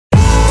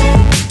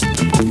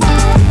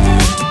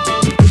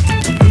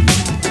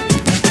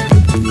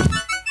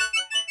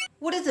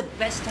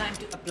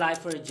apply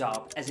for a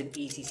job as an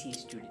ACCA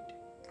student?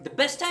 The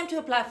best time to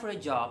apply for a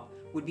job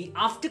would be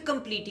after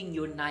completing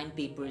your 9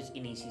 papers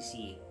in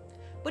ACCA.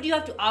 But you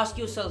have to ask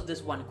yourself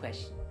this one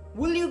question.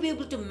 Will you be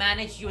able to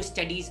manage your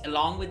studies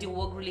along with your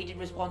work-related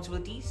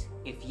responsibilities?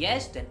 If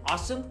yes, then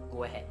awesome,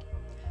 go ahead.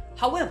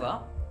 However,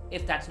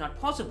 if that's not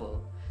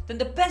possible, then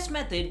the best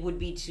method would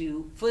be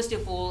to, first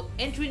of all,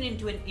 enter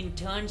into an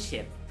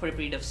internship for a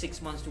period of 6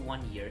 months to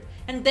 1 year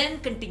and then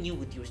continue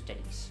with your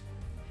studies.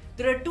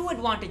 There are 2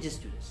 advantages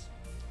to this.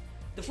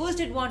 The first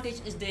advantage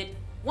is that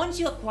once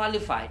you are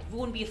qualified, you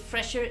won't be a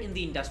fresher in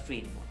the industry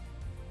anymore.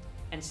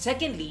 And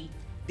secondly,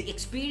 the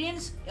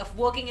experience of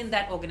working in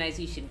that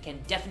organization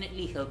can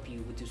definitely help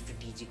you with your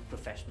strategic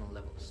professional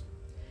levels.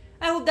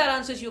 I hope that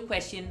answers your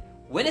question.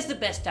 When is the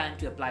best time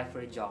to apply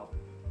for a job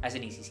as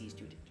an ACCA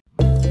student?